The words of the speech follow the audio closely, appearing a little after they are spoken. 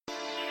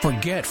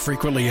Forget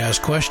frequently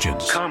asked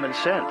questions. Common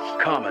sense,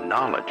 common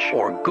knowledge,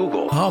 or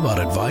Google. How about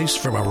advice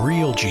from a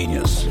real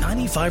genius?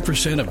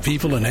 95% of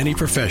people in any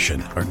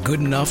profession are good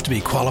enough to be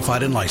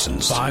qualified and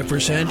licensed.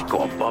 5%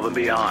 go above and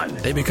beyond.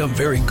 They become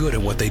very good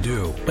at what they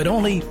do, but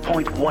only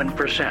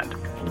 0.1%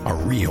 are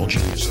real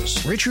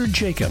geniuses. Richard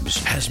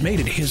Jacobs has made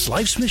it his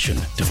life's mission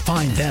to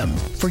find them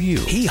for you.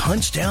 He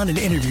hunts down and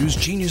interviews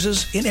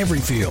geniuses in every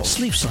field: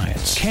 sleep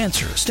science,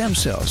 cancer, stem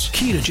cells,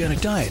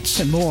 ketogenic diets,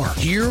 and more.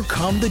 Here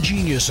come the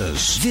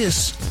geniuses.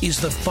 This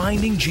is the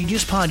Finding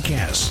Genius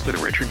Podcast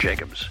with Richard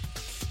Jacobs.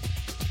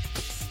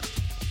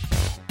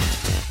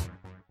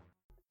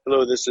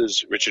 Hello, this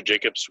is Richard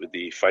Jacobs with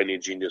the Finding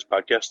Genius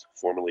Podcast,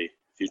 formerly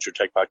Future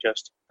Tech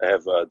Podcast. I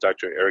have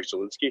Dr. Eric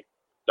Zielinski,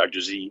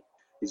 Dr. Z.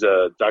 He's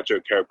a doctor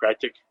of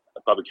chiropractic,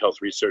 a public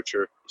health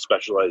researcher,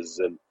 specializes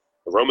in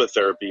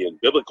aromatherapy and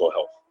biblical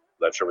health.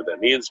 I'm not sure what that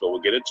means, but we'll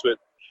get into it.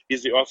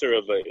 He's the author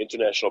of an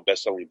international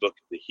best-selling book,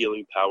 The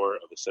Healing Power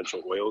of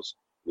Essential Oils,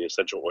 The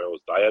Essential Oils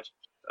Diet.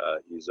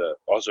 He's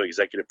also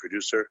executive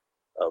producer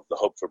of the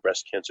Hope for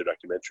Breast Cancer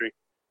documentary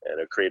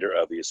and a creator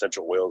of the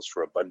Essential Oils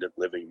for Abundant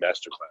Living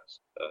Masterclass.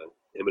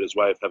 Him and his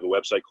wife have a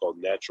website called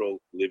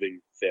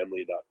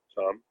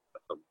naturallivingfamily.com.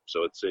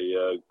 So it's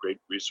a great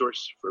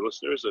resource for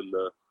listeners. And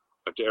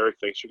Dr. Eric,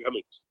 thanks for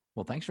coming.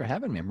 Well, thanks for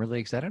having me. I'm really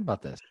excited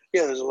about this.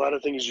 Yeah, there's a lot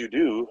of things you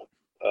do.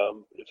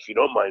 If you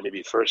don't mind,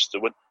 maybe first,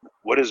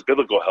 what is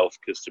biblical health?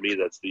 Because to me,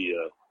 that's the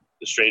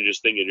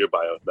strangest thing in your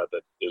bio. Not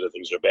that the other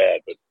things are bad,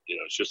 but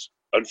it's just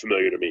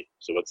unfamiliar to me.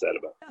 So what's that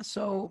about? Yeah,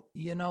 so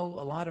a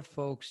lot of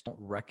folks don't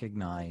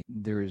recognize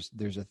there's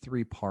a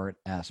three-part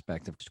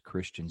aspect of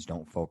Christians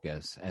don't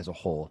focus as a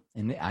whole,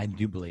 and I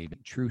do believe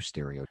true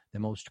stereotype that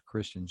most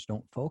Christians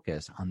don't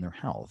focus on their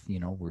health.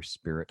 We're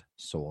spirit,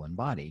 soul, and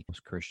body.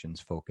 Most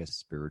Christians focus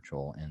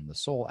spiritual and the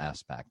soul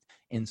aspect,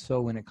 and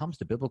so when it comes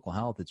to biblical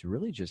health, it's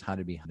really just how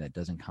to be that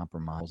doesn't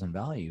compromise and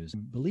values.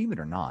 Believe it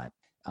or not,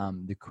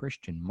 the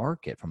Christian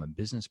market from a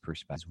business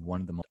perspective is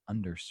one of the most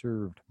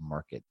underserved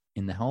market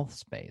in the health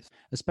space,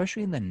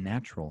 especially in the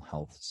natural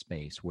health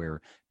space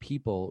where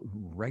people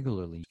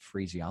regularly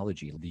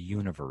phraseology the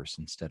universe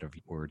instead of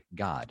the word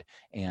God.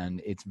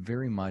 And it's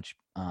very much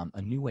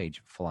a new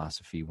age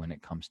philosophy when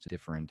it comes to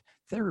different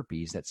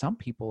therapies that some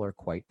people are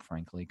quite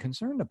frankly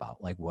concerned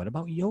about. Like, what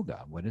about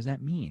yoga? What does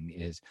that mean?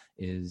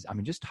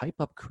 Just type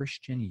up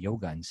Christian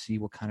yoga and see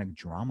what kind of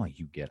drama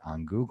you get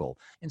on Google.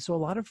 And so a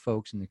lot of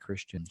folks in the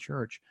Christian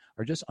church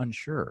are just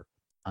unsure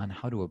on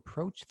how to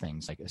approach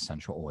things like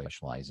essential oil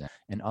specializing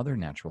and other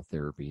natural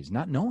therapies,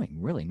 not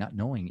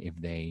knowing if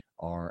they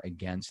are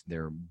against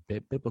their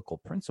biblical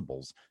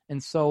principles.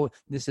 And so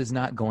this is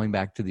not going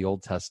back to the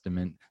Old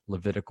Testament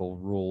Levitical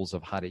rules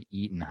of how to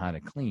eat and how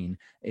to clean.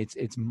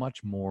 It's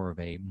much more of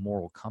a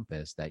moral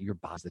compass that your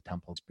body's the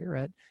temple of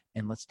spirit,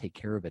 and let's take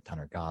care of it to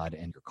honor God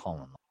and your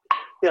calling.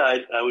 Yeah,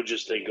 I would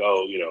just think,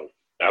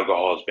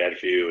 alcohol is bad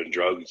for you and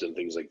drugs and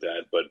things like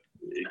that. But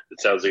it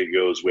sounds like it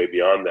goes way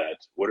beyond that.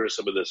 What are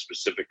some of the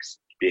specific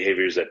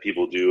behaviors that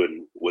people do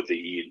and what they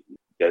eat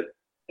that,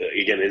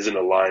 again, isn't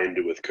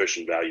aligned with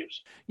Christian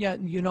values? Yeah,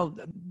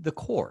 the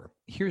core.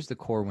 Here's the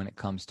core when it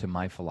comes to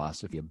my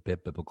philosophy of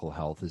biblical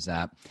health is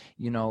that,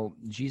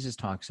 Jesus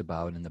talks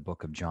about in the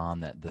book of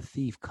John that the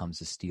thief comes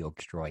to steal,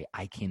 destroy.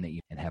 I came that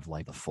you can have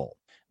life full.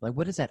 Like,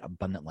 what is that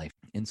abundant life?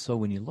 And so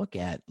when you look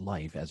at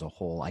life as a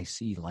whole, I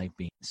see life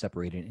being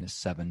separated into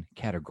 7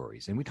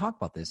 categories. And we talk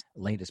about this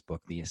latest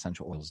book, The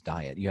Essential Oils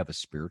Diet. You have a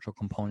spiritual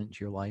component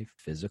to your life,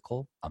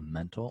 physical, a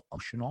mental,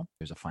 emotional.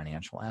 There's a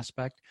financial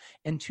aspect,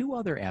 and 2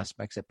 other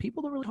aspects that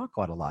people don't really talk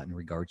about a lot in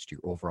regards to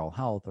your overall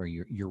health or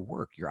your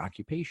work, your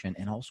occupation,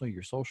 and also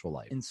your social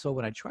life. And so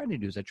what I try to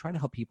do is I try to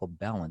help people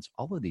balance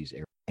all of these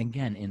areas,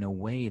 again, in a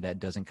way that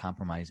doesn't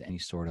compromise any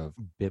sort of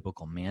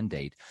biblical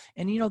mandate.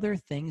 And, there are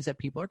things that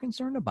people are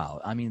concerned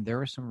about. I mean, there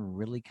are some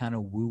really kind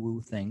of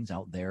woo-woo things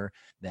out there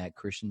that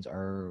Christians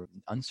are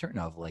uncertain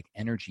of, like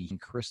energy and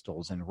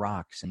crystals and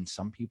rocks. And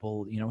some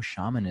people,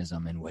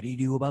 shamanism. And what do you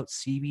do about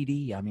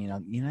CBD? I mean,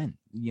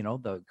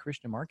 the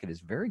Christian market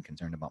is very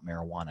concerned about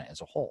marijuana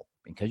as a whole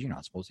because you're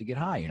not supposed to get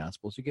high. You're not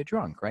supposed to get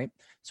drunk, right?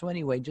 So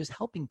anyway, just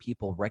helping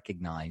people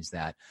recognize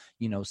that,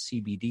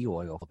 CBD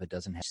oil, if it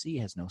doesn't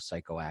has no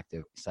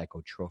psychoactive,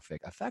 psychotropic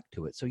effect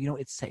to it. So,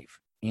 it's safe.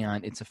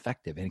 And it's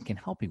effective and it can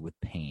help you with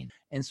pain.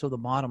 And so the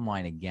bottom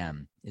line,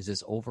 again, is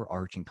this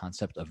overarching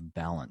concept of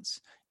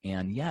balance.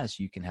 And yes,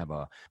 you can have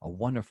a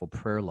wonderful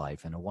prayer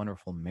life and a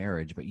wonderful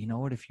marriage, but you know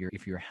what? If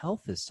your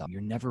health is something,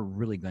 you're never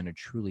really going to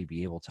truly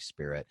be able to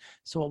spirit.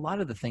 So a lot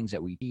of the things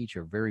that we teach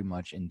are very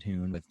much in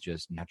tune with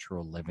just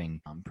natural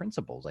living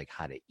principles, like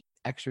how to eat,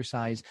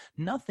 exercise,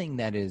 nothing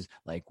that is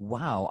like,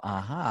 wow,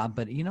 aha.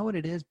 But you know what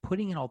it is?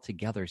 Putting it all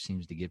together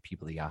seems to give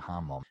people the aha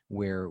moment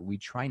where we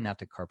try not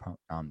to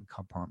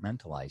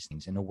compartmentalize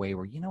things in a way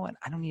where,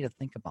 I don't need to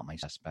think about my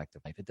aspect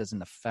of life. It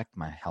doesn't affect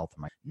my health.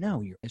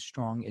 No, you're as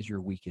strong as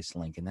your weakest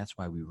link. And that's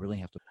why we really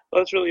have to.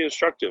 Well, that's really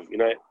instructive.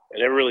 I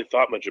never really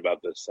thought much about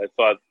this. I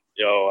thought,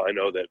 I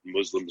know that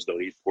Muslims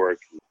don't eat pork,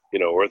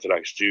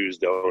 Orthodox Jews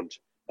don't,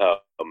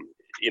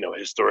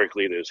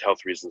 historically there's health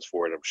reasons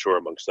for it, I'm sure,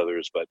 amongst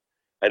others, but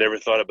I never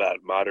thought about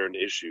modern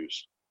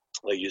issues.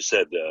 Like you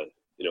said,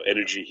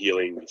 energy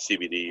healing,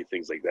 CBD,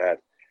 things like that.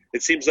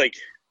 It seems like,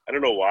 I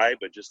don't know why,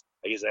 but just,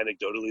 I guess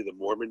anecdotally, the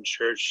Mormon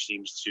church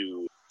seems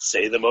to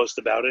say the most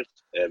about it,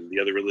 and the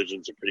other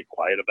religions are pretty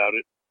quiet about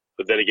it.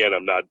 But then again,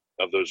 I'm not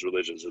of those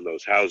religions in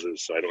those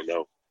houses, so I don't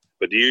know.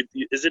 But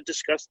is it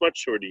discussed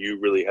much, or do you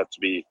really have to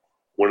be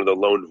one of the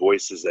lone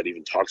voices that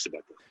even talks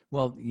about this?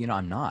 Well,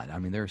 I'm not. I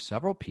mean, there are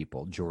several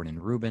people, Jordan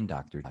Rubin,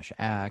 Dr. Josh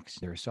Axe,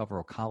 there are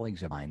several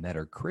colleagues of mine that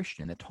are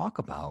Christian that talk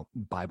about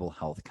Bible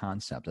health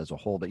concept as a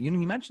whole. But, you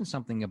mentioned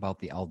something about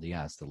the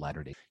LDS, the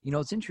Latter-day.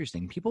 It's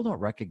interesting. People don't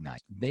recognize.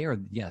 They are,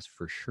 yes,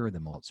 for sure, the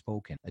most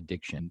outspoken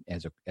addiction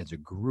as a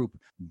group.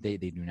 They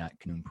do not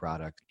consume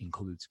product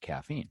includes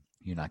caffeine.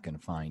 You're not going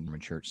to find a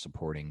church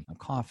supporting a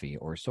coffee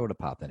or a soda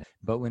pop in it.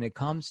 But when it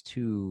comes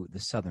to the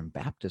Southern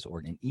Baptist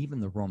organ, even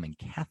the Roman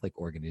Catholic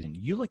organization,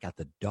 you look at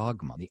the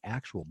dogma, the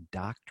actual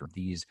doctrine,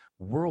 these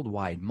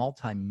worldwide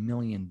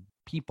multi-million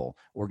people,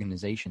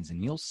 organizations,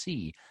 and you'll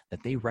see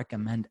that they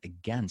recommend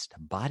against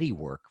body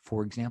work,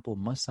 for example,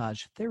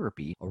 massage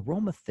therapy,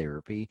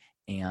 aromatherapy,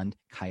 and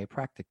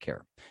chiropractic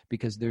care,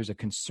 because there's a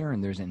concern,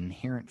 there's an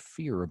inherent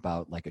fear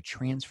about like a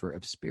transfer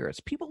of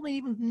spirits. People may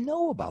even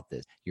know about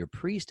this. Your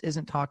priest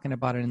isn't talking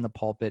about it in the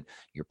pulpit.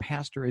 Your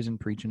pastor isn't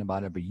preaching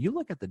about it, but you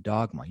look at the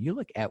dogma, you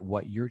look at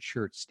what your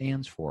church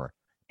stands for,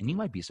 and you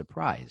might be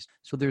surprised.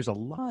 So there's a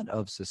lot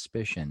of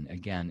suspicion,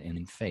 again,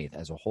 in faith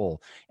as a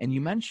whole. And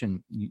you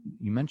mentioned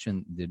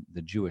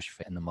the Jewish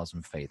faith and the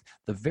Muslim faith.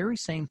 The very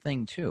same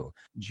thing, too.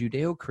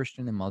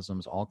 Judeo-Christian and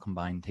Muslims all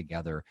combined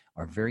together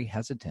are very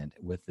hesitant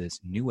with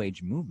this New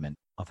Age movement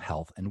of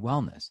health and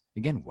wellness.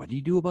 Again, what do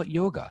you do about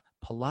yoga,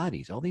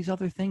 Pilates, all these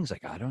other things?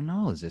 Like, I don't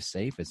know. Is this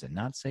safe? Is it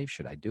not safe?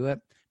 Should I do it?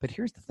 But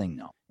here's the thing,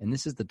 though, and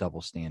this is the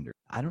double standard.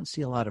 I don't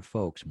see a lot of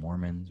folks,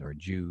 Mormons or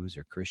Jews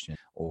or Christian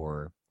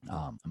or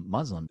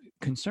Muslim,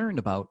 concerned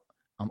about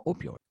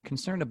opioid,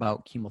 concerned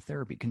about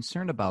chemotherapy,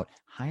 concerned about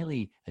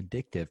highly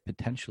addictive,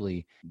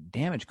 potentially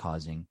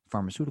damage-causing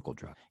pharmaceutical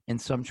drug. And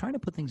so I'm trying to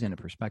put things into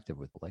perspective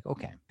with like,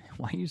 okay,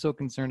 why are you so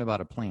concerned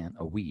about a plant,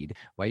 a weed?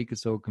 Why are you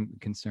so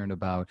concerned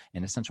about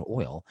an essential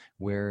oil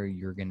where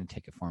you're going to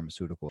take a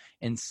pharmaceutical?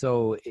 And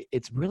so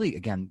it's really,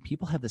 again,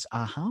 people have this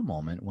aha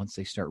moment once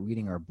they start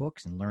reading our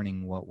books and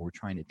learning what we're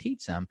trying to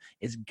teach them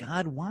is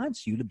God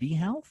wants you to be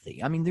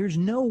healthy. I mean, there's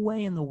no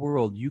way in the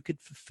world you could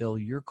fulfill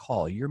your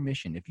call, your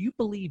mission. If you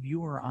believe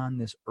you are on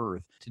this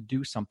earth to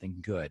do something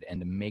good and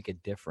to make a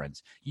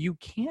difference, you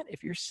can't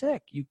if you're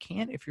sick. You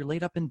can't if you're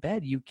laid up in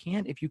bed. You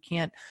can't if you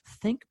can't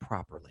think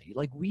properly.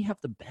 Like, we have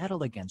to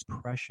battle against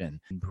depression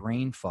and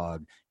brain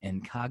fog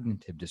and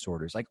cognitive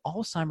disorders. Like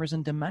Alzheimer's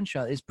and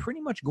dementia is pretty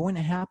much going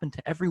to happen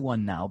to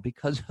everyone now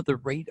because of the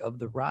rate of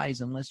the rise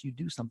unless you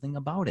do something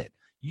about it.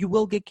 You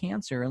will get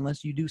cancer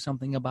unless you do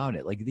something about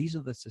it. Like, these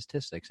are the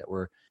statistics that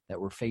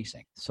we're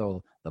facing.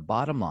 So the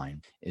bottom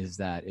line is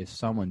that if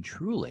someone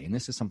truly, and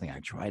this is something I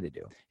try to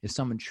do, if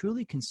someone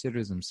truly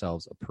considers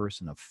themselves a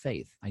person of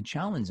faith, I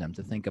challenge them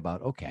to think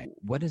about, okay,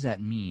 what does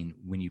that mean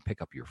when you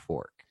pick up your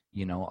fork?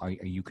 Are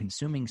you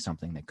consuming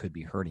something that could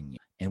be hurting you?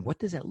 And what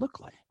does that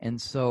look like?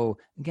 And so,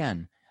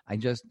 again,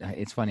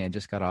 it's funny, I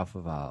just got off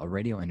of a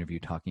radio interview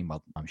talking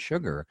about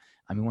sugar.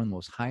 I mean, one of the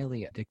most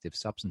highly addictive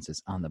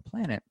substances on the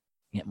planet,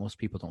 yet most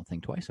people don't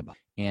think twice about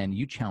it. And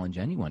you challenge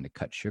anyone to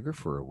cut sugar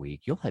for a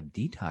week, you'll have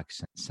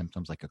detox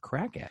symptoms like a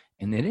crack addict.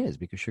 And it is,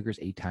 because sugar is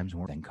 8 times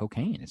more than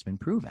cocaine. It's been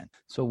proven.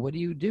 So what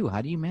do?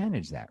 How do you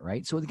manage that,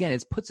 right? So again,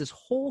 it puts this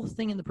whole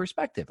thing into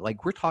perspective.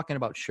 Like, we're talking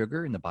about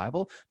sugar in the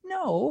Bible.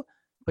 No,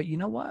 but you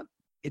know what?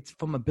 It's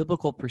from a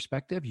biblical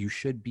perspective. You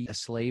should be a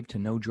slave to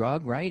no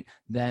drug, right?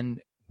 Then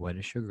what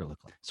does sugar look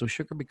like? So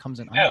sugar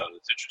becomes an idol. Yeah,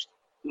 that's interesting.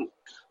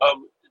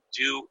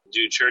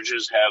 Do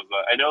churches have,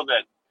 I know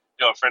that,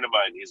 a friend of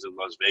mine, he's in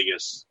Las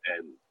Vegas,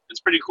 and it's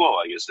pretty cool.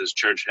 I guess his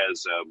church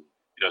has,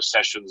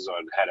 sessions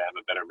on how to have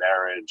a better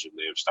marriage, and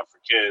they have stuff for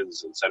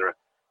kids, etc.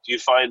 Do you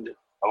find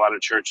a lot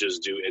of churches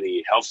do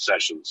any health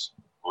sessions,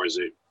 or is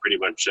it pretty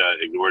much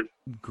ignored?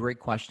 Great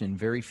question.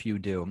 Very few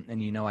do.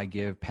 And, I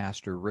give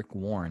Pastor Rick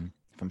Warren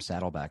from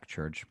Saddleback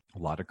Church a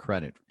lot of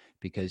credit,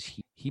 because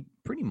he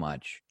pretty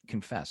much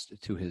confessed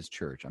to his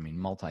church. I mean,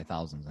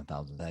 multi-thousands and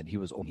thousands, that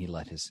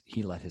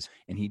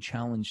he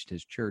challenged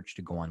his church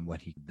to go on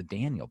the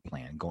Daniel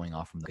plan, going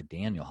off from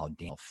Daniel, how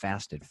Daniel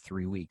fasted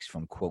 3 weeks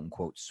from quote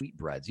unquote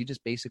sweetbreads. He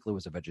just basically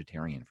was a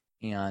vegetarian.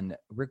 And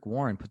Rick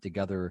Warren put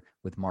together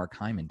with Mark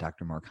Hyman,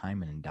 Dr. Mark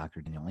Hyman and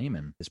Dr. Daniel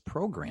Amen, this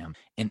program.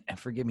 And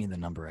forgive me the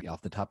number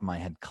off the top of my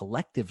head,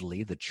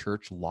 collectively, the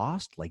church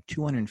lost like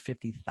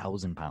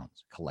 250,000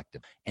 pounds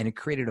collective. And it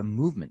created a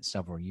movement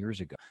several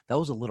years ago. That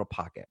was a little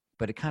pocket,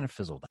 but it kind of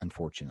fizzled,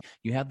 unfortunately.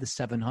 You have the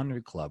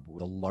 700 Club,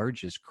 the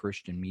largest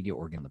Christian media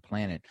organ on the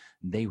planet.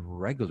 They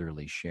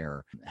regularly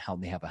share how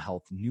they have a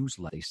health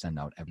newsletter they send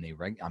out. And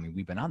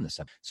we've been on this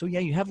stuff. So yeah,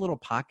 you have little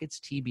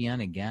pockets,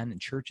 TBN again, and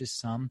churches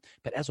some,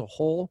 but as a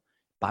whole,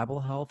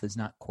 Bible health is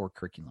not core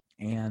curriculum.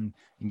 And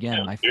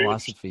again, my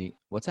philosophy,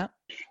 what's that?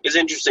 It's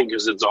interesting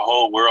because it's a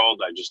whole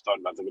world I just thought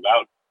nothing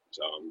about.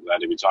 So I'm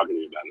glad to be talking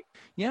to you about it.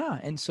 Yeah.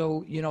 And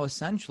so,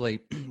 essentially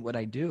what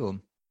I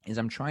do is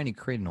I'm trying to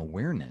create an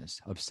awareness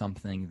of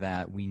something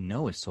that we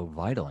know is so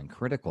vital and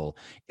critical,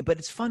 but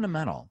it's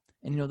fundamental.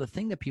 And, the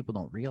thing that people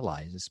don't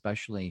realize,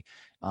 especially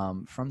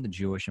from the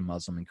Jewish and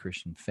Muslim and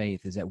Christian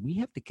faith, is that we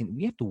have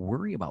to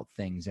worry about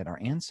things that our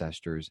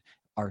ancestors,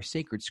 our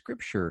sacred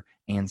scripture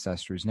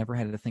ancestors, never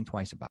had to think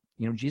twice about.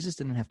 Jesus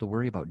didn't have to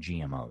worry about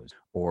GMOs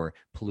or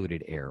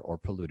polluted air or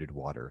polluted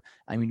water.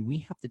 I mean,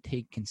 we have to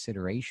take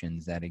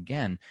considerations that,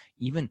 again,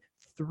 even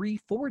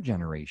 3-4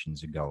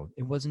 generations ago,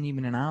 it wasn't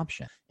even an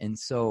option. And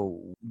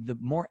so the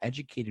more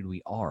educated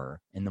we are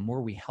and the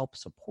more we help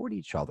support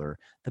each other,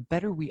 the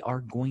better we are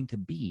going to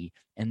be.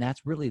 And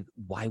that's really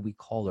why we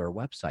call our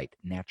website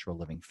Natural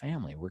Living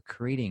Family. We're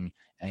creating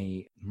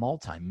a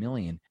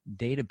multi-million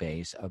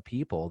database of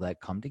people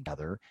that come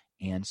together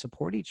and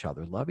support each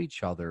other, love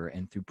each other,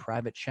 and through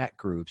private chat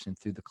groups and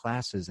through the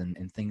classes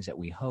and things that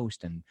we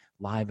host and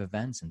live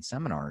events and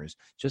seminars,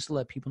 just to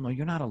let people know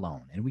you're not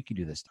alone and we can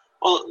do this.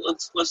 Well,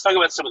 let's talk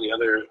about some of the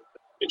other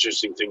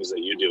interesting things that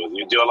you do.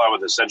 You do a lot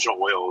with essential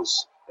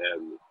oils,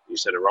 and you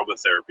said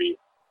aromatherapy.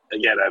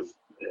 Again, I've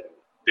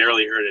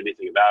barely heard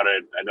anything about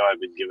it. I know I've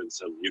been given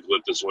some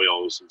eucalyptus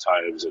oil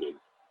sometimes, and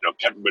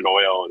peppermint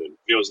oil, and it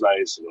feels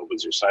nice and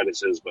opens your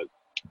sinuses. But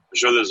I'm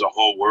sure there's a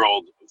whole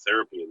world of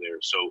therapy in there.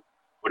 So,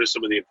 what are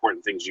some of the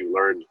important things you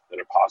learned that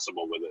are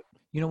possible with it?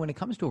 When it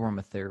comes to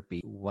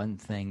aromatherapy, one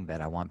thing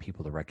that I want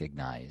people to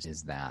recognize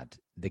is that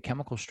the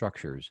chemical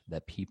structures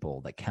that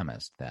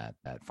chemists, that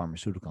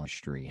pharmaceutical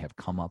industry have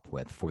come up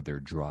with for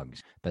their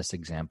drugs. Best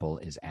example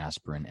is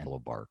aspirin and willow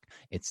bark.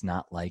 It's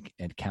not like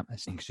a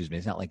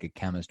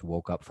chemist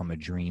woke up from a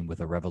dream with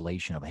a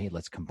revelation of, hey,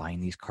 let's combine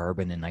these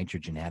carbon and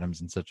nitrogen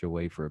atoms in such a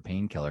way for a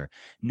painkiller.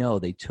 No,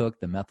 they took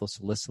the methyl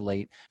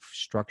salicylate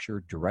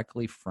structure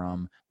directly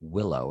from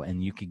willow,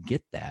 and you could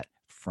get that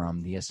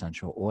from the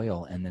essential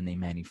oil, and then they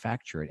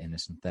manufacture it in a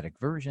synthetic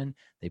version.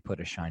 They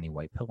put a shiny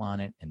white pill on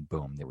it, and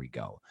boom, there we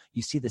go.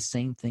 You see the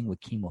same thing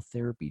with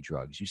chemotherapy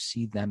drugs. You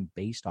see them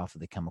based off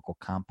of the chemical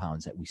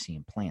compounds that we see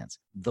in plants.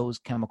 Those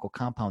chemical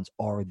compounds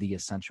are the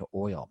essential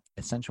oil.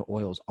 Essential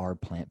oils are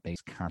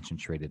plant-based,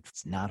 concentrated.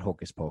 It's not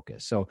hocus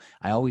pocus. So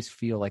I always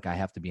feel like I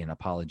have to be an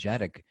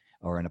apologist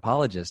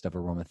of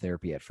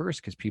aromatherapy at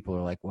first, because people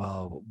are like,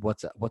 well,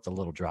 what's a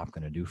little drop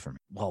going to do for me?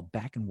 Well,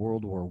 back in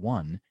World War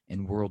I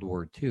and World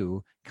War II,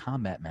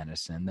 combat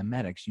medicine, the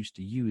medics used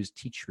to use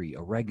tea tree,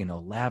 oregano,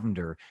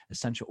 lavender,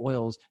 essential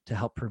oils to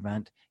help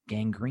prevent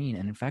gangrene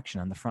and infection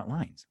on the front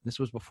lines. This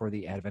was before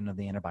the advent of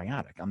the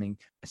antibiotic. I mean,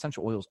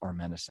 essential oils are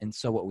medicine. And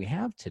so what we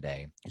have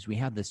today is we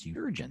have this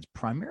resurgence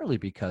primarily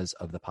because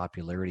of the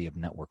popularity of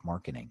network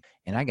marketing.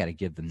 And I got to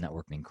give them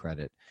networking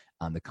credit,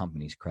 the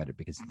company's credit,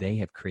 because they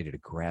have created a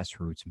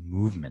grassroots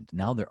movement.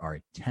 Now there are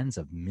tens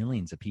of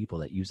millions of people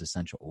that use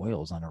essential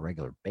oils on a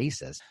regular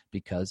basis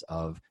because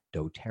of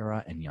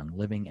doTERRA and Young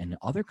Living and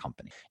other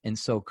companies. And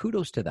so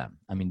kudos to them.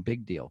 I mean,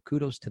 big deal.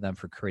 Kudos to them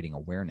for creating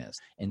awareness.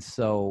 And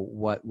so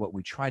what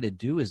we try to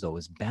do is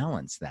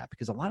balance that,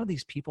 because a lot of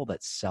these people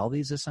that sell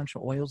these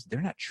essential oils, they're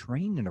not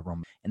trained in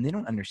aroma and they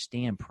don't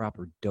understand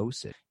proper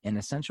dosage. And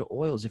essential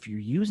oils, if you're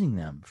using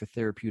them for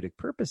therapeutic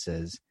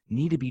purposes,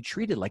 need to be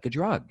treated like a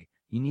drug.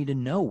 You need to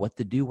know what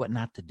to do, what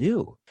not to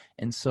do.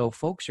 And so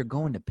folks are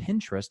going to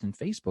Pinterest and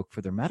Facebook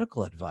for their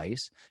medical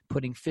advice,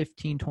 putting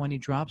 15, 20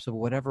 drops of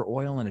whatever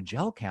oil in a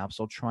gel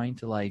capsule, trying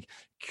to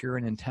cure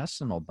an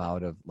intestinal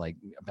bout of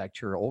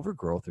bacterial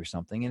overgrowth or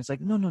something. And it's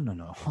like, no.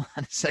 Hold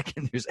on a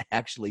second. There's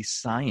actually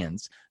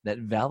science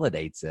that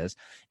validates this.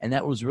 And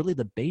that was really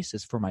the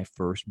basis for my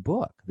first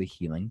book, The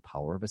Healing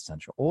Power of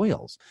Essential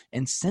Oils.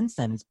 And since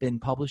then, it's been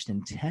published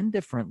in 10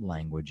 different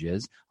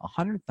languages,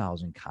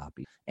 100,000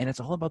 copies. And it's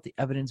all about the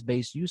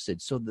evidence-based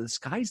usage. So the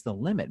sky's the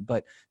limit,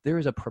 but there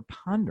is a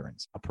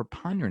preponderance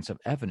of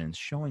evidence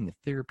showing the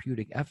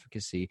therapeutic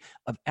efficacy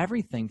of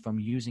everything from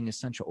using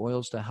essential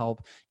oils to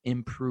help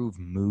improve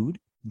mood,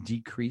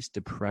 decrease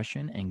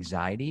depression,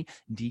 anxiety,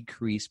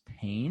 decrease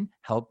pain,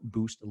 help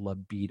boost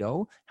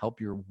libido, help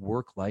your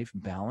work-life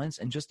balance,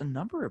 and just a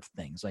number of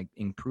things like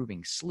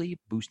improving sleep,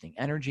 boosting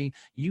energy,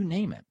 you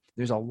name it.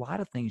 There's a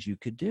lot of things you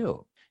could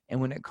do. And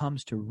when it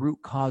comes to root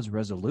cause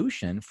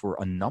resolution for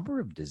a number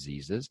of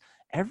diseases,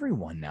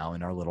 everyone now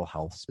in our little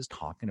health is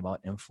talking about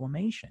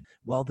inflammation.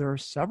 Well, there are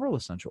several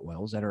essential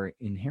oils that are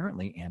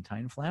inherently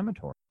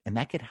anti-inflammatory, and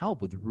that could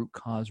help with root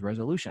cause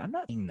resolution. I'm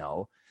not saying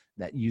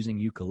that using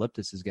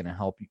eucalyptus is going to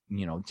help,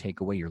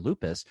 take away your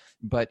lupus,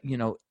 but,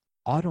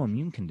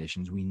 autoimmune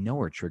conditions we know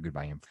are triggered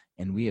by inflammation.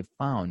 And we have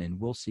found, and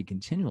we'll see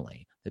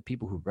continually, that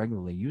people who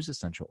regularly use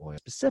essential oil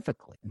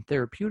specifically and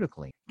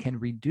therapeutically can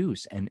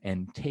reduce and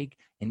take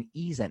and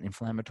ease that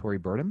inflammatory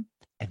burden.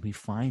 And we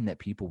find that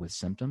people with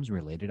symptoms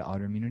related to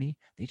autoimmunity,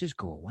 they just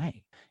go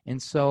away.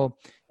 And so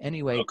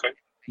anyway, okay.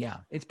 Yeah,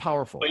 it's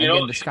powerful. But,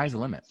 again, the sky's the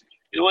limit.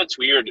 You know what's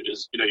weird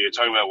is, you're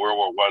talking about World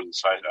War I,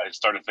 so I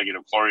started thinking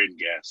of chlorine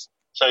gas.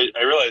 So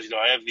I realized,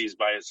 I have these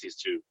biases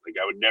too. Like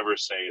I would never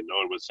say, and no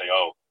one would say,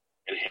 oh,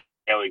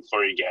 inhaling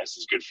chlorine gas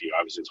is good for you.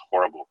 Obviously, it's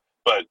horrible.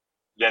 But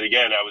then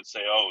again, I would say,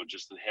 oh,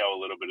 just inhale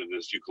a little bit of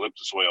this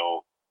eucalyptus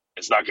oil.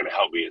 It's not going to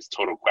help me. It's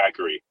total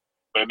quackery.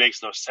 But it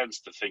makes no sense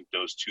to think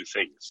those two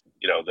things,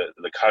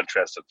 the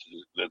contrast of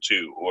the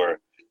two. Or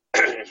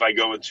if I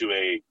go into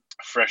a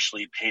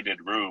freshly painted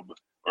room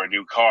or a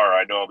new car,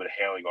 I know I'm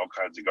inhaling all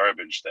kinds of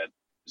garbage that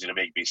is going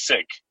to make me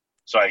sick.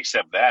 So I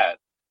accept that.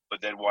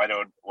 But then why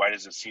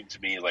does it seem to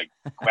me like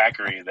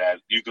quackery that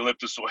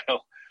eucalyptus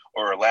oil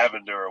or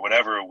lavender or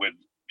whatever would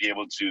be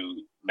able to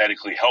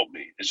medically help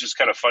me? It's just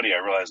kind of funny.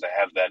 I realized I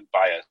have that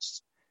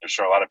bias. I'm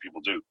sure a lot of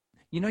people do.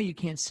 You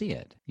can't see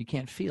it. You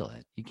can't feel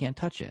it. You can't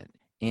touch it.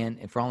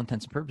 And for all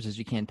intents and purposes,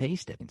 you can't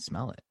taste it and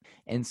smell it.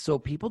 And so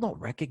people don't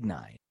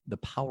recognize the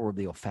power of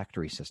the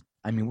olfactory system.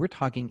 I mean, we're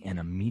talking an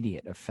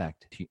immediate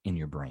effect in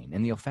your brain.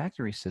 And the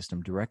olfactory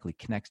system directly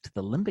connects to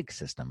the limbic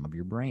system of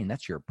your brain.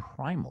 That's your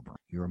primal brain,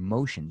 your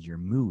emotions, your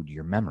mood,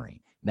 your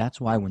memory.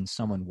 That's why when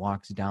someone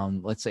walks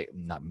down, let's say,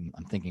 I'm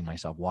thinking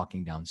myself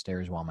walking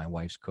downstairs while my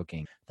wife's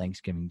cooking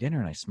Thanksgiving dinner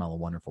and I smell a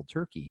wonderful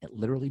turkey, it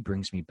literally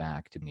brings me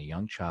back to being a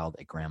young child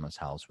at grandma's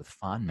house with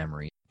fond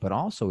memories. But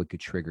also it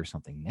could trigger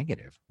something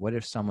negative. What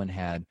if someone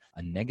had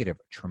a negative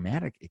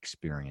traumatic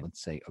experience,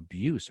 let's say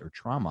abuse or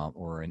trauma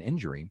or an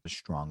injury, a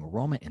strong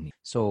aroma in the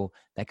so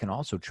that can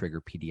also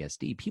trigger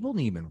PTSD. People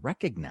don't even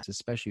recognize,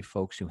 especially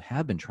folks who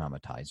have been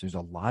traumatized. There's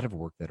a lot of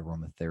work that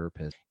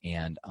aromatherapists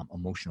and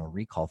emotional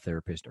recall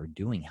therapists are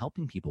doing,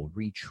 helping people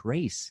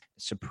retrace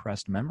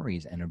suppressed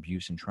memories and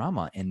abuse and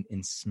trauma, and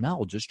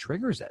smell just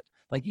triggers it.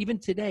 Like even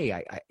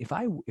today, if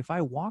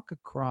I walk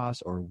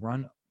across or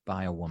run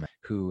by a woman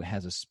who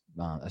has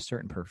a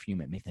certain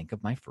perfume, it may think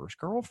of my first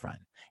girlfriend.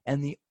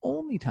 And the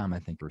only time I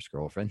think first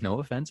girlfriend, no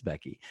offense,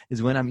 Becky,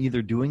 is when I'm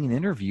either doing an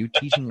interview,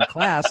 teaching a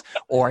class,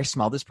 or I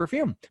smell this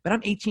perfume. But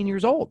I'm 18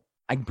 years old.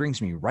 It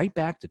brings me right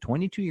back to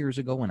 22 years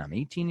ago when I'm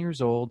 18 years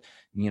old,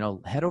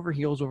 head over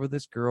heels over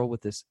this girl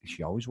with this.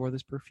 She always wore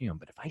this perfume.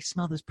 But if I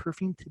smell this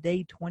perfume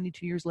today,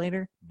 22 years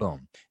later,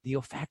 boom. The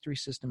olfactory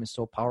system is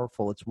so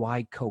powerful. It's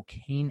why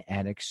cocaine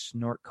addicts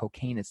snort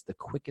cocaine. It's the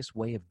quickest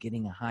way of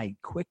getting a high,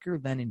 quicker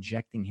than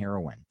injecting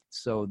heroin.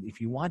 So if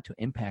you want to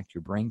impact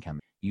your brain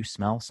chemistry, you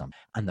smell some.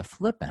 On the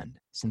flip end,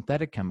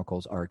 synthetic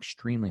chemicals are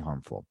extremely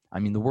harmful. I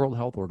mean, the World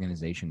Health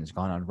Organization has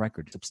gone on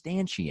record to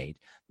substantiate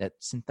that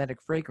synthetic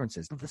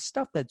fragrances, the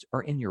stuff that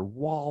are in your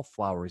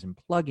wallflowers and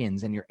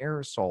plugins and your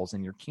aerosols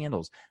and your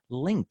candles,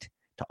 linked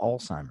to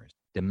Alzheimer's,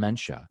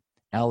 dementia,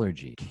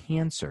 allergy,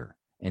 cancer,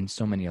 and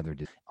so many other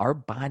diseases. Our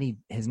body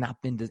has not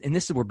been, and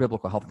this is where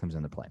biblical health comes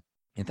into play.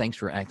 And thanks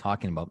for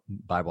talking about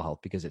Bible health,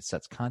 because it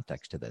sets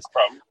context to this.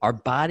 Our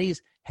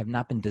bodies have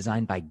not been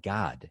designed by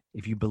God.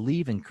 If you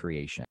believe in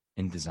creation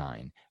and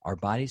design, our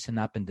bodies have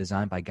not been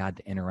designed by God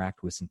to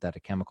interact with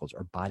synthetic chemicals.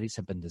 Our bodies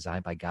have been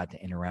designed by God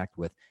to interact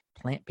with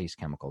plant-based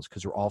chemicals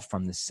because they're all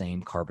from the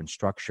same carbon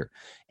structure.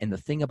 And the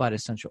thing about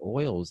essential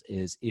oils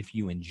is if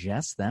you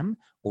ingest them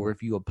or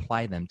if you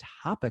apply them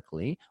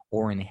topically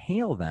or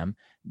inhale them,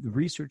 the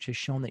research has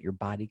shown that your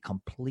body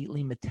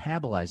completely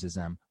metabolizes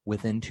them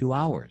within 2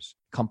 hours.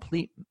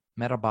 Complete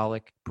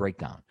metabolic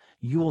breakdown.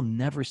 You will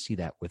never see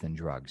that within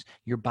drugs.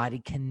 Your body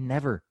can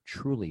never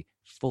truly,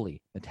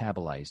 fully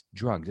metabolize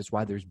drugs. That's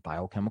why there's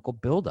biochemical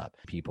buildup.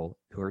 People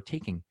who are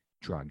taking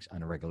drugs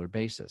on a regular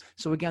basis.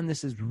 So again,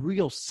 this is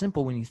real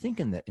simple when you think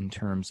in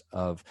terms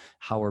of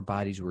how our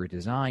bodies were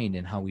designed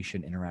and how we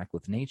should interact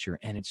with nature.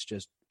 And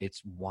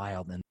it's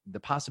wild. And the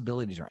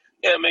possibilities are.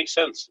 Yeah, it makes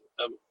sense.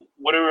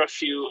 What are a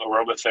few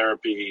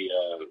aromatherapy,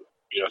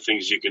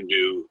 things you can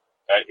do?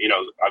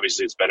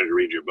 Obviously it's better to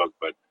read your book,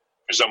 but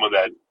for someone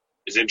that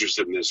is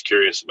interested in this,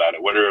 curious about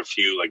it, what are a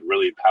few like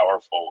really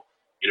powerful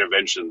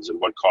interventions and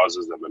what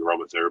causes them in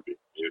aromatherapy?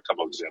 Maybe a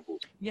couple examples.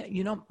 Yeah,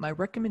 my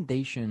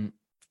recommendation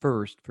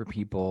first for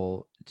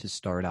people to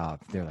start off,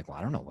 they're like, well,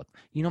 I don't know what,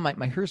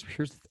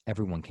 here's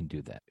everyone can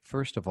do that.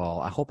 First of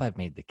all, I hope I've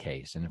made the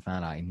case. And if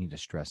not, I need to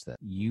stress that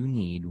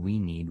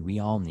we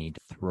all need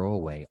to throw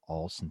away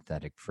all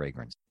synthetic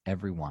fragrance.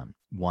 Everyone,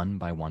 one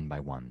by one by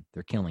one.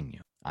 They're killing you.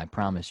 I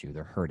promise you,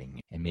 they're hurting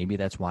you. And maybe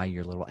that's why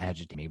you're a little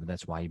agitated. Maybe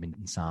that's why you've been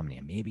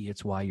insomnia. Maybe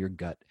it's why your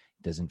gut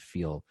doesn't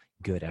feel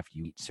good after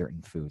you eat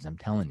certain foods. I'm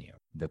telling you,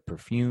 the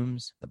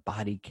perfumes, the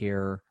body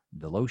care,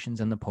 the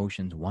lotions and the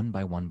potions, one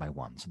by one by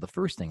one. So the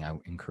first thing I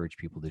encourage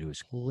people to do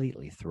is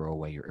completely throw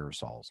away your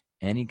aerosols.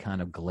 Any kind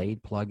of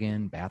Glade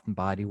plug-in, Bath and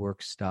Body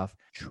Works stuff,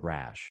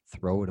 trash.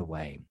 Throw it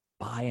away.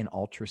 Buy an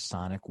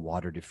ultrasonic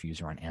water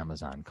diffuser on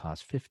Amazon.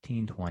 Costs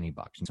 $15-20.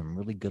 And some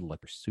really good look.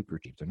 They're super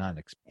cheap. They're not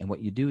expensive. And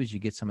what you do is you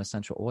get some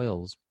essential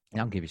oils. And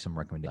I'll give you some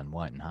recommendations on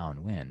what and how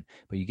and when.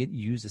 But you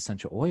use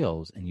essential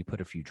oils and you put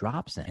a few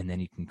drops in, and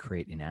then you can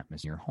create an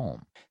atmosphere in your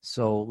home.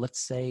 So let's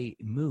say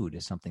mood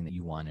is something that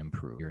you want to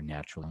improve. Your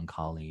natural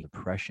melancholy,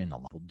 depression, a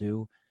lot will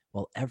do.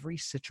 Well, every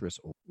citrus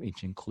oil,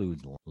 which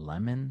includes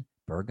lemon,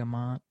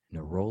 bergamot,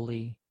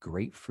 neroli,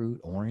 grapefruit,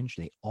 orange,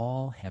 they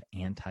all have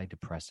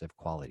antidepressive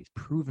qualities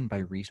proven by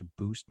research to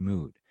boost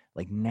mood.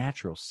 like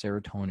natural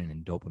serotonin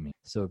and dopamine.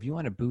 So if you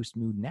want to boost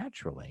mood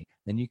naturally,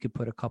 then you could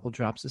put a couple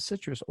drops of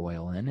citrus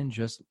oil in and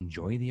just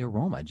enjoy the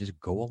aroma. Just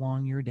go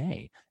along your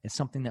day. It's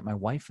something that my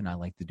wife and I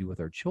like to do with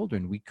our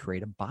children. We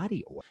create a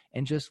body oil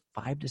and just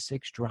 5 to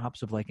 6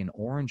 drops of like an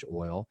orange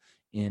oil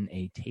in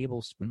a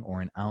tablespoon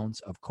or an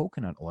ounce of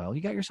coconut oil.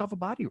 You got yourself a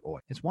body oil.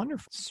 It's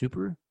wonderful.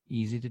 Super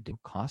easy to do,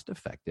 cost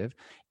effective.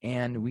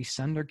 And we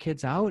send our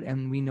kids out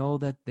and we know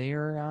that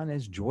they're on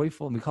as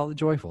joyful, we call it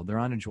joyful. They're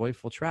on a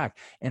joyful track.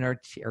 And our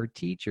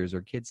teachers,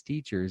 our kids'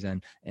 teachers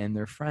and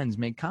their friends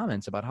make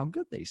comments about how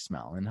good they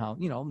smell and how,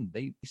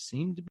 they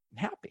seem to be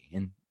happy.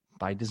 And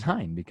by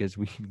design, because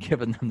we've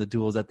given them the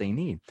tools that they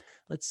need.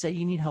 Let's say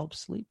you need help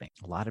sleeping.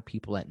 A lot of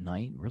people at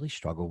night really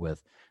struggle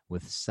with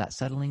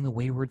settling the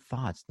wayward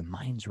thoughts. The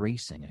mind's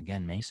racing.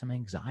 Again, maybe some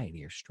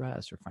anxiety or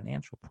stress or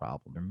financial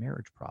problem or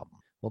marriage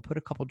problem. We'll put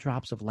a couple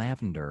drops of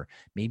lavender,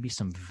 maybe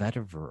some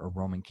vetiver or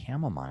Roman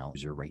chamomile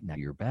right next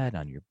to your bed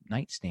on your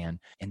nightstand,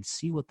 and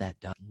see what that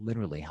does.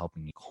 Literally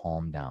helping you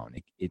calm down.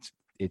 It's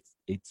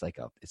like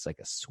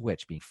a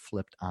switch being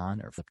flipped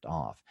on or flipped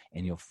off,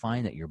 and you'll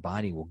find that your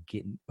body will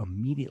get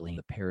immediately in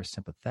the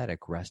parasympathetic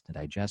rest and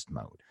digest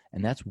mode.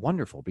 And that's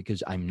wonderful,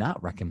 because I'm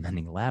not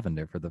recommending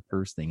lavender for the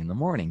first thing in the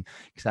morning,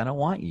 because I don't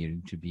want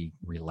you to be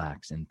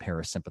relaxed and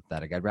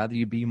parasympathetic. I'd rather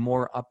you be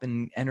more up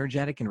and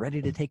energetic and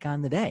ready to take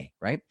on the day,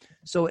 right?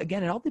 So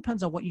again, it all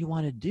depends on what you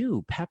want to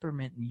do.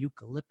 Peppermint and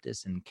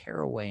eucalyptus and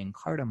caraway and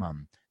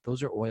cardamom.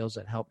 Those are oils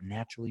that help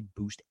naturally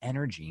boost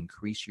energy,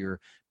 increase your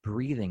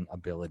breathing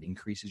ability,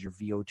 increases your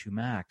VO2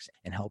 max,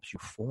 and helps you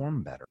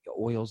form better.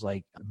 Oils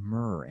like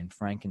myrrh and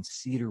frankincense,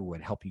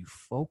 cedarwood help you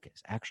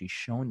focus, actually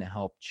shown to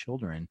help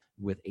children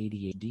with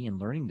ADHD and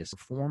learning to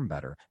perform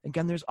better.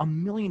 Again, there's a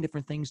million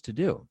different things to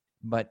do,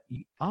 but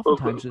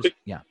oftentimes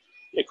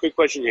quick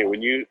question here.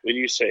 When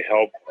you say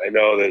help, I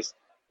know that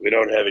we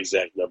don't have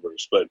exact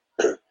numbers, but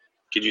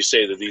could you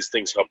say that these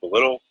things help a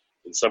little,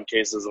 in some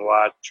cases a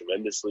lot,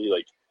 tremendously,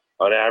 like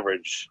on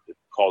average,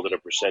 called it a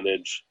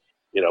percentage?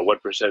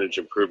 What percentage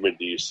improvement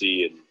do you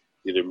see in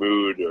either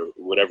mood or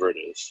whatever it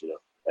is?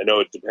 I know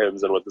it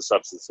depends on what the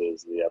substance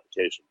is in the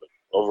application, but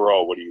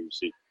overall, what do you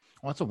see?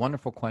 Well, that's a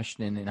wonderful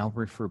question, and I'll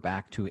refer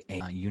back to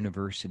a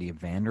University of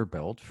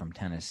Vanderbilt from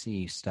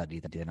Tennessee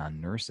study that did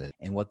on nurses,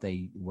 and what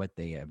they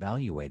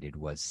evaluated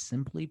was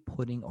simply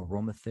putting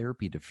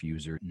aromatherapy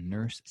diffuser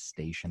nurse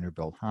station or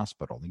Vanderbilt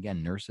Hospital.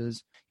 Again,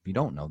 nurses, if you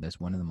don't know this,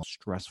 one of the most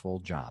stressful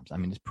jobs. I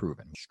mean, it's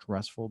proven,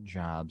 stressful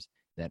jobs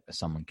that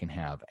someone can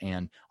have,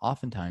 and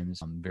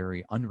oftentimes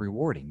very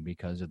unrewarding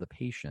because of the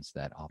patients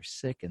that are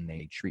sick and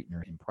they treat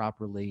nurse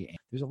improperly. And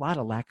there's a lot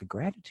of lack of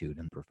gratitude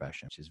in the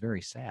profession, which is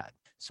very sad.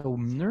 So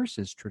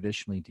nurses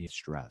traditionally deal with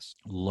stress,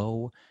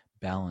 low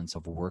balance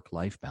of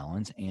work-life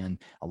balance, and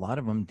a lot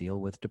of them deal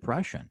with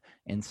depression.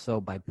 And so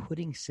by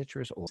putting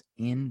citrus oils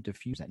in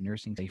diffuse at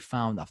nursing, they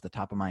found, off the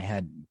top of my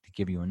head, to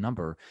give you a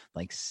number,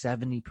 like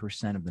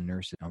 70% of the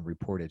nurses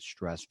reported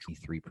stress,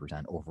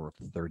 23% over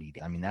 30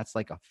 days. I mean, that's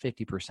like a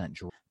 50%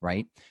 drop,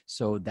 right?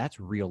 So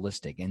that's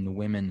realistic. And the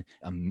women,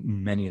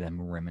 many of them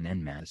were women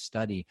and men. The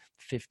study,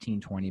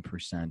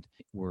 15-20%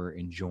 were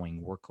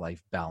enjoying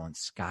work-life balance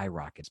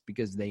skyrockets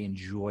because they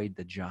enjoyed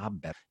the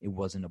job better. It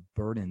wasn't a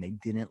burden. They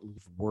didn't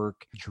leave work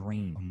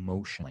drained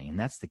emotionally, and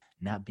that's the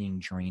not being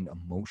drained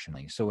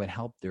emotionally. So it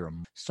helped their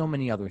so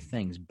many other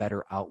things: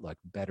 better outlook,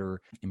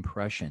 better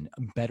impression,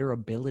 better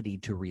ability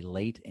to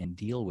relate and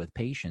deal with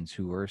patients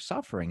who are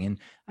suffering. And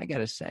I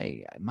gotta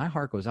say, my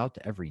heart goes out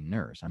to every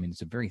nurse. I mean,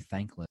 it's a very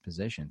thankless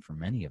position for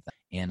many of them,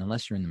 and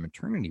unless you're in the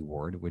maternity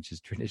ward, which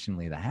is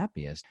traditionally the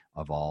happiest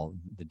of all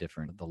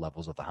the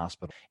levels of the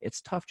hospital,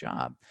 it's a tough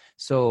job.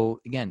 So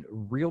again,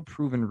 real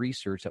proven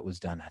research that was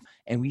done,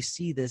 and we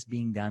see this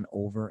being done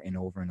over and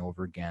over and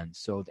over again.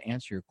 So to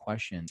answer your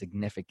question,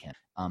 significant.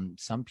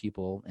 Some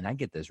people, and I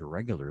get this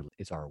regularly,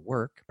 it's our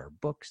work, our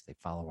books, they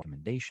follow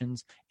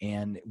recommendations,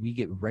 and we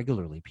get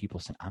regularly people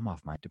saying, I'm off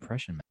my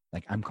depression,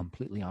 like I'm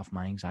completely off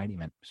my anxiety,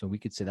 man. So we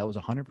could say that was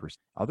 100%.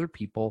 Other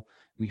people,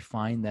 we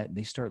find that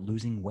they start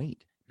losing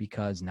weight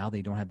because now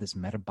they don't have this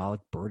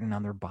metabolic burden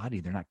on their body.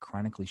 They're not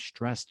chronically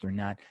stressed. They're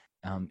not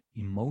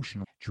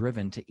emotionally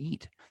driven to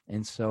eat.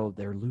 And so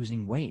they're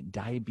losing weight.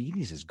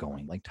 Diabetes is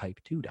going, like type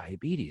 2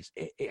 diabetes.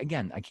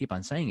 Again, I keep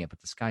on saying it, but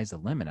the sky's the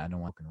limit. I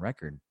don't want to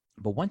record.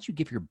 But once you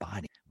give your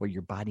body what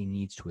your body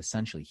needs to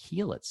essentially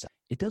heal itself,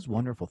 it does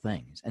wonderful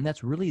things. And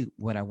that's really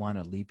what I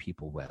want to leave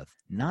people with.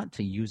 Not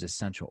to use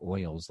essential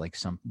oils like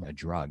a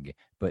drug,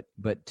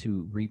 but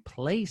to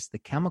replace the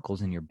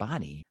chemicals in your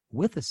body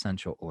with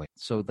essential oil.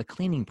 So the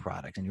cleaning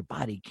products and your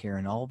body care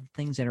and all the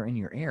things that are in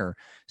your air.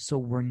 So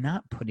we're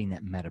not putting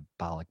that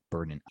metabolic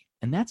burden.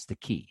 And that's the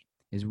key,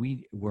 is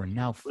we're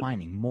now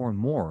finding more and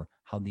more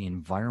how the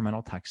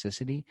environmental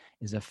toxicity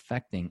is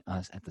affecting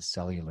us at the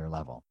cellular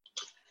level.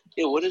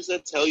 Yeah, what does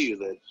that tell you,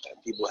 that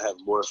people have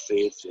more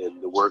faith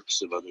in the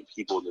works of other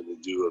people than they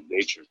do of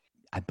nature?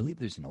 I believe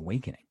there's an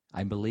awakening.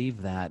 I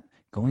believe that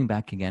going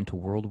back again to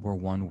World War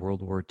I,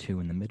 World War II,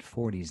 in the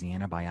mid-40s, the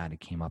antibiotic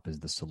came up as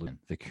the solution,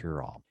 the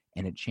cure-all,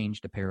 and it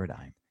changed the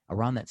paradigm.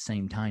 Around that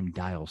same time,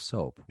 Dial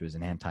soap, it was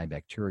an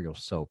antibacterial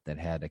soap that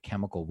had a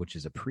chemical which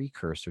is a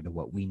precursor to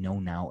what we know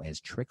now as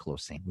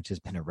triclosan, which has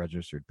been a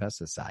registered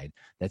pesticide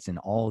that's in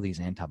all these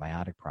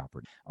antibiotic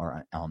properties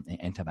or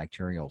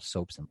antibacterial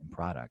soaps and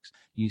products.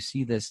 You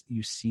see this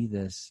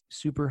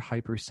super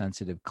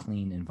hypersensitive,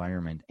 clean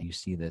environment, and you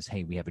see this,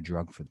 hey, we have a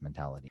drug for the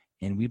mentality.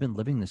 And we've been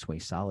living this way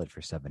solid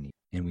for 7 years.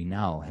 And we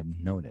now have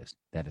noticed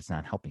that it's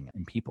not helping it.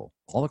 And people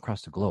all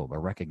across the globe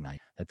are recognizing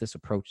that this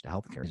approach to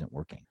healthcare isn't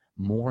working.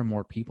 More and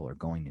more people are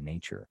going to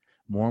nature.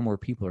 More and more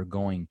people are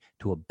going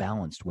to a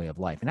balanced way of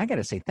life. And I got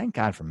to say, thank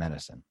God for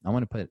medicine. I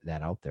want to put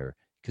that out there,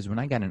 because when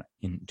I got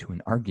into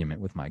an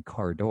argument with my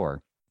car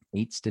door,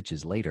 8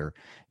 stitches later,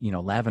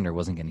 lavender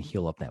wasn't going to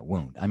heal up that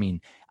wound. I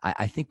mean,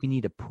 I think we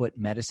need to put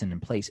medicine in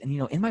place. And,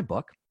 in my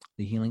book,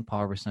 The Healing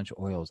Power of Essential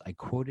Oils, I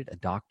quoted a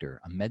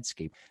doctor, a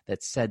Medscape,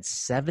 that said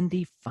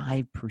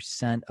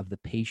 75% of the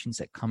patients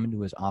that come into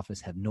his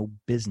office have no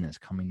business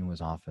coming to his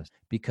office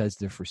because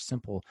they're for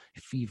simple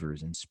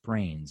fevers and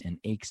sprains and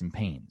aches and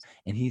pains.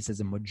 And he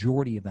says a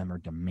majority of them are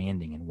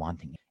demanding and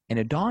wanting it. And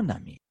it dawned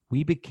on me,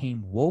 we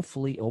became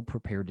woefully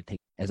ill-prepared to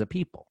take as a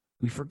people.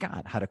 We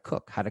forgot how to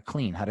cook, how to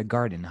clean, how to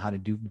garden, how to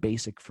do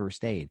basic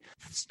first aid,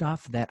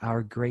 stuff that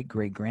our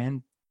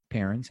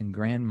great-great-grandparents and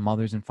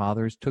grandmothers and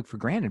fathers took for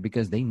granted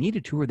because they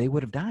needed to or they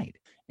would have died.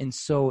 And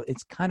so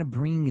it's kind of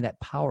bringing that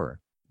power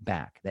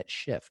back, that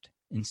shift.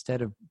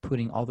 Instead of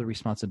putting all the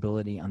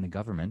responsibility on the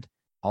government,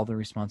 all the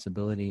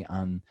responsibility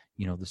on,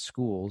 the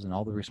schools and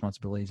all the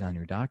responsibilities on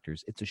your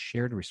doctors, it's a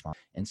shared response.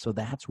 And so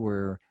that's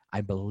where I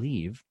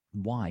believe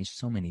why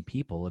so many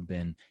people have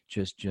been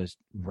just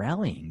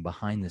rallying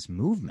behind this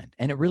movement.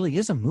 And it really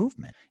is a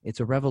movement. It's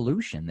a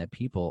revolution that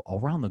people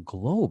around the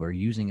globe are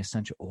using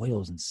essential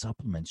oils and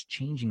supplements,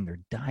 changing their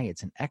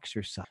diets and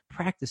exercise,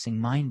 practicing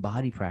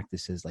mind-body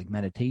practices like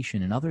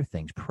meditation and other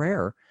things,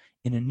 prayer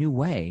in a new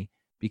way,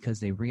 because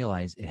they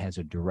realize it has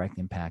a direct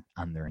impact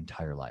on their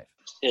entire life.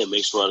 Yeah, it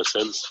makes a lot of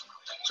sense.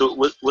 So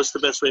what's the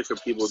best way for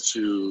people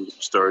to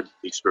start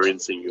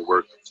experiencing your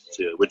work?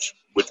 Which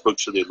book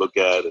should they look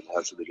at, and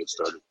how should they get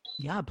started?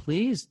 Yeah,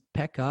 please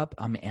pick up.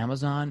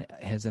 Amazon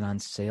has it on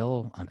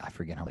sale. I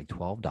forget how, like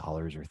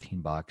 $12 or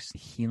 $13.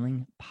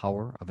 Healing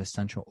Power of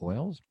Essential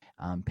Oils.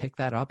 Pick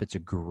that up. It's a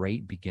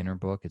great beginner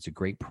book. It's a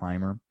great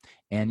primer.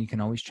 And you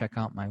can always check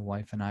out my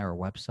wife and I, our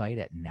website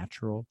at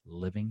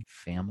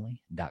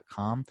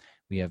naturallivingfamily.com.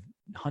 We have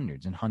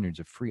hundreds and hundreds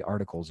of free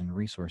articles and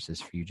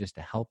resources for you just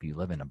to help you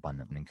live in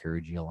abundance and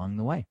encourage you along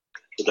the way.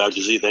 Well,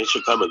 Dr. Z, thanks for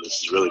coming.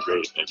 This is really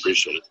great. I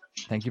appreciate it.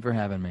 Thank you for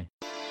having me.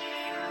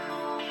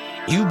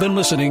 You've been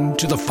listening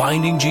to the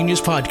Finding Genius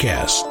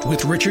podcast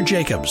with Richard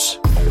Jacobs.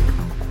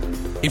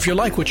 If you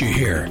like what you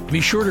hear, be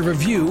sure to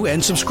review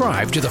and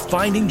subscribe to the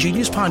Finding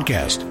Genius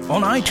podcast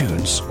on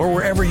iTunes or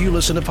wherever you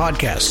listen to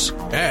podcasts.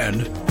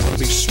 And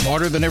be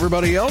smarter than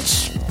everybody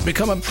else?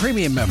 Become a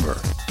premium member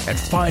at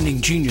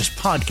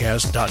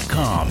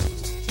findinggeniuspodcast.com.